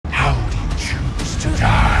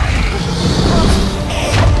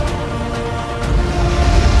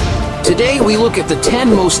Today we look at the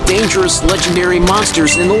 10 most dangerous legendary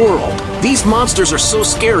monsters in the world. These monsters are so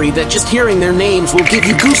scary that just hearing their names will give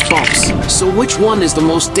you goosebumps. So which one is the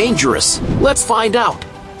most dangerous? Let's find out.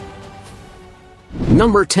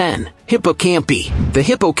 Number 10. Hippocampi. The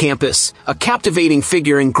hippocampus, a captivating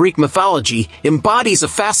figure in Greek mythology, embodies a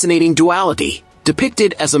fascinating duality.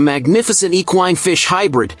 Depicted as a magnificent equine fish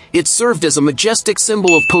hybrid, it served as a majestic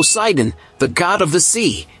symbol of Poseidon, the god of the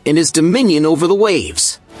sea, and his dominion over the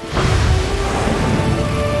waves.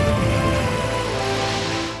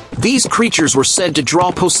 These creatures were said to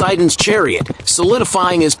draw Poseidon's chariot,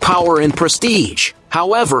 solidifying his power and prestige.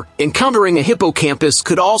 However, encountering a hippocampus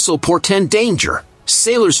could also portend danger.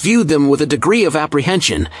 Sailors viewed them with a degree of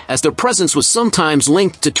apprehension, as their presence was sometimes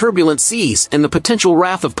linked to turbulent seas and the potential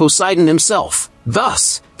wrath of Poseidon himself.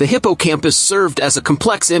 Thus, the hippocampus served as a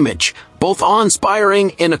complex image, both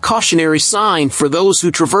awe-inspiring and a cautionary sign for those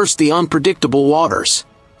who traverse the unpredictable waters.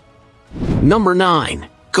 Number 9.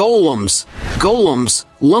 Golems. Golems,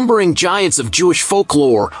 lumbering giants of Jewish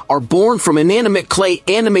folklore, are born from inanimate clay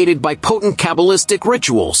animated by potent Kabbalistic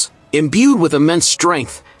rituals. Imbued with immense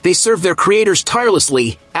strength, they serve their creators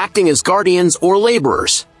tirelessly, acting as guardians or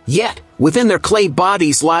laborers. Yet, within their clay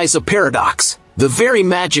bodies lies a paradox. The very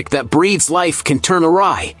magic that breathes life can turn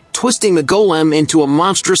awry, twisting the golem into a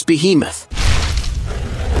monstrous behemoth.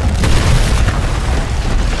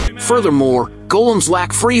 Furthermore, golems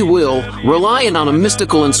lack free will, reliant on a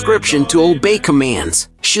mystical inscription to obey commands.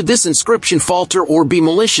 Should this inscription falter or be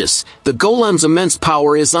malicious, the golem's immense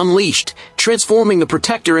power is unleashed, transforming the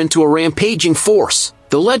protector into a rampaging force.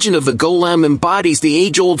 The legend of the golem embodies the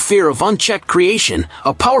age-old fear of unchecked creation,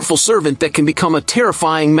 a powerful servant that can become a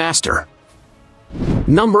terrifying master.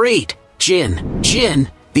 Number 8. Jinn. Jinn,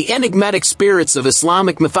 the enigmatic spirits of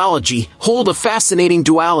Islamic mythology, hold a fascinating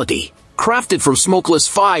duality. Crafted from smokeless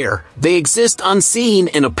fire, they exist unseen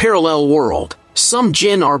in a parallel world. Some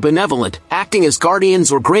jinn are benevolent, acting as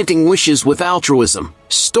guardians or granting wishes with altruism.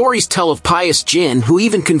 Stories tell of pious jinn who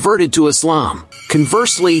even converted to Islam.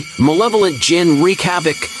 Conversely, malevolent jinn wreak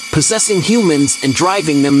havoc, possessing humans and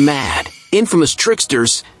driving them mad. Infamous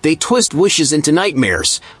tricksters, they twist wishes into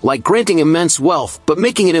nightmares, like granting immense wealth but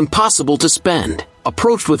making it impossible to spend.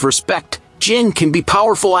 Approached with respect, jinn can be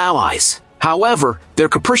powerful allies. However, their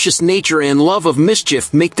capricious nature and love of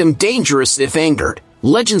mischief make them dangerous if angered.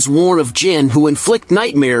 Legends warn of jinn who inflict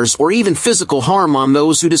nightmares or even physical harm on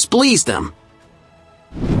those who displease them.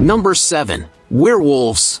 Number 7.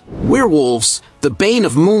 Werewolves. Werewolves, the bane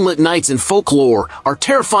of moonlit nights in folklore, are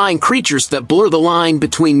terrifying creatures that blur the line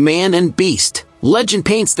between man and beast. Legend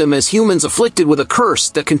paints them as humans afflicted with a curse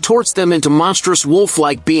that contorts them into monstrous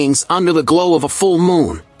wolf-like beings under the glow of a full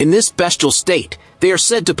moon. In this bestial state, they are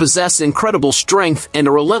said to possess incredible strength and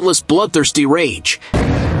a relentless bloodthirsty rage,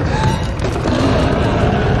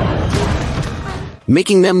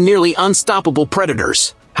 making them nearly unstoppable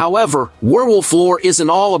predators. However, werewolf lore isn't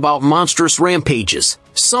all about monstrous rampages.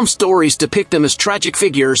 Some stories depict them as tragic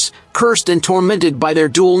figures, cursed and tormented by their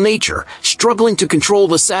dual nature, struggling to control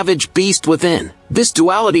the savage beast within. This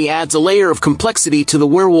duality adds a layer of complexity to the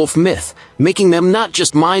werewolf myth, making them not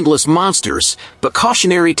just mindless monsters, but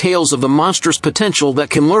cautionary tales of the monstrous potential that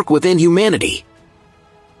can lurk within humanity.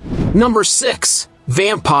 Number 6.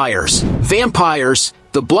 Vampires. Vampires,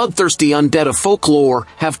 the bloodthirsty undead of folklore,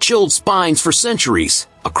 have chilled spines for centuries.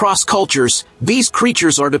 Across cultures, these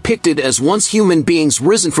creatures are depicted as once human beings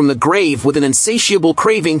risen from the grave with an insatiable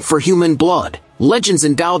craving for human blood. Legends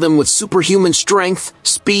endow them with superhuman strength,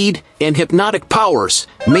 speed, and hypnotic powers,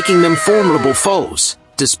 making them formidable foes.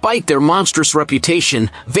 Despite their monstrous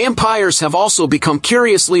reputation, vampires have also become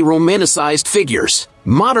curiously romanticized figures.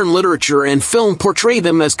 Modern literature and film portray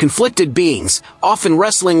them as conflicted beings, often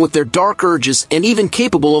wrestling with their dark urges and even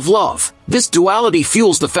capable of love. This duality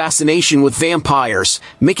fuels the fascination with vampires,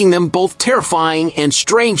 making them both terrifying and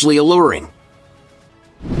strangely alluring.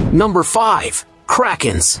 Number 5.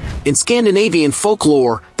 Krakens. In Scandinavian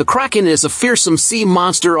folklore, the kraken is a fearsome sea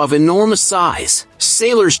monster of enormous size.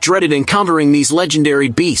 Sailors dreaded encountering these legendary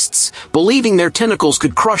beasts, believing their tentacles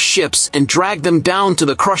could crush ships and drag them down to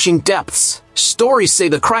the crushing depths. Stories say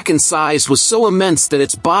the kraken's size was so immense that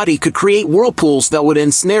its body could create whirlpools that would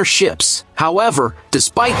ensnare ships. However,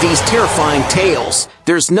 despite these terrifying tales,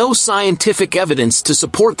 there's no scientific evidence to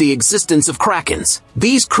support the existence of krakens.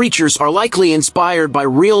 These creatures are likely inspired by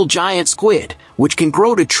real giant squid, which can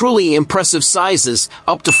grow to truly impressive sizes,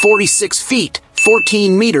 up to 46 feet,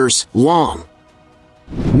 14 meters, long.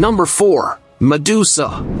 Number 4.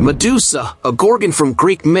 Medusa. Medusa, a gorgon from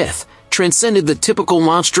Greek myth, transcended the typical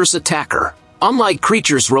monstrous attacker. Unlike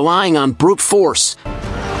creatures relying on brute force,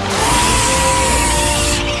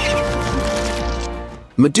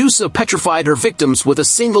 Medusa petrified her victims with a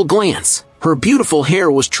single glance. Her beautiful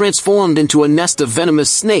hair was transformed into a nest of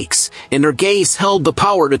venomous snakes, and her gaze held the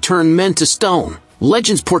power to turn men to stone.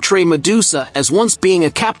 Legends portray Medusa as once being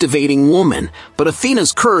a captivating woman, but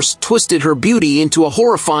Athena's curse twisted her beauty into a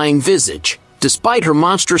horrifying visage. Despite her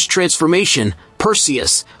monstrous transformation,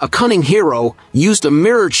 Perseus, a cunning hero, used a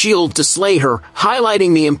mirrored shield to slay her,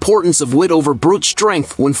 highlighting the importance of wit over brute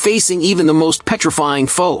strength when facing even the most petrifying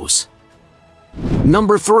foes.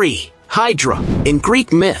 Number 3. Hydra. In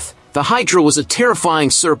Greek myth, the Hydra was a terrifying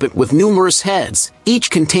serpent with numerous heads, each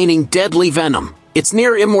containing deadly venom. Its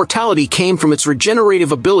near immortality came from its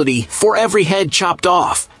regenerative ability. For every head chopped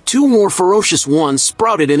off, 2 more ferocious ones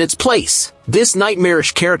sprouted in its place. This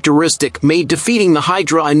nightmarish characteristic made defeating the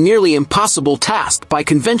Hydra a nearly impossible task by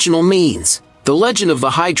conventional means. The legend of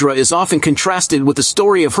the Hydra is often contrasted with the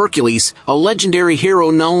story of Hercules, a legendary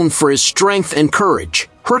hero known for his strength and courage.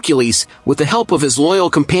 Hercules, with the help of his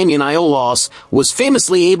loyal companion Iolaus, was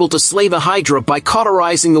famously able to slay the Hydra by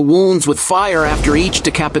cauterizing the wounds with fire after each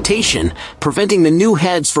decapitation, preventing the new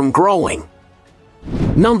heads from growing.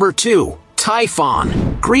 Number 2.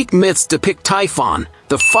 Typhon. Greek myths depict Typhon,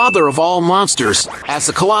 the father of all monsters, as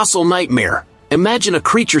a colossal nightmare. Imagine a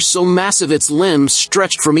creature so massive its limbs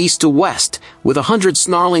stretched from east to west, with 100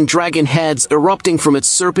 snarling dragon heads erupting from its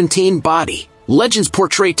serpentine body. Legends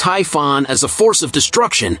portray Typhon as a force of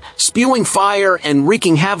destruction, spewing fire and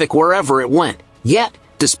wreaking havoc wherever it went. Yet,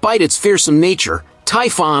 despite its fearsome nature,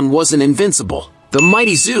 Typhon wasn't invincible. The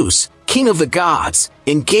mighty Zeus, king of the gods,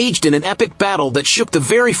 engaged in an epic battle that shook the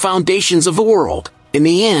very foundations of the world. In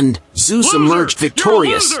the end, Zeus emerged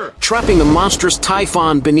victorious, trapping the monstrous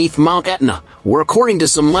Typhon beneath Mount Etna, where according to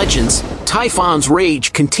some legends, Typhon's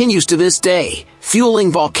rage continues to this day, fueling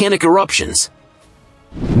volcanic eruptions.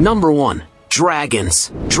 Number 1.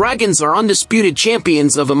 Dragons. Dragons are undisputed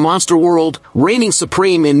champions of the monster world, reigning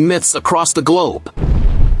supreme in myths across the globe.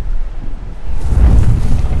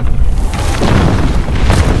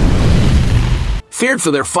 Feared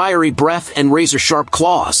for their fiery breath and razor-sharp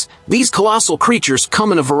claws, these colossal creatures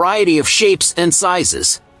come in a variety of shapes and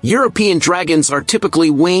sizes. European dragons are typically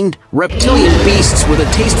winged, reptilian beasts with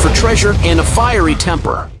a taste for treasure and a fiery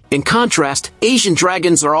temper. In contrast, Asian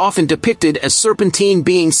dragons are often depicted as serpentine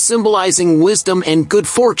beings symbolizing wisdom and good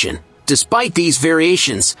fortune. Despite these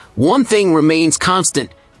variations, one thing remains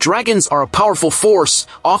constant: dragons are a powerful force,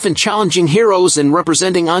 often challenging heroes and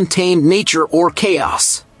representing untamed nature or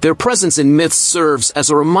chaos. Their presence in myths serves as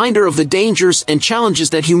a reminder of the dangers and challenges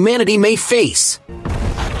that humanity may face.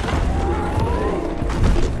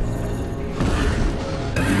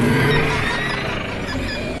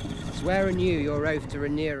 Swear anew your oath to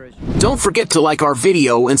Rhaenyra. Don't forget to like our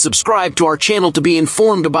video and subscribe to our channel to be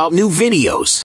informed about new videos.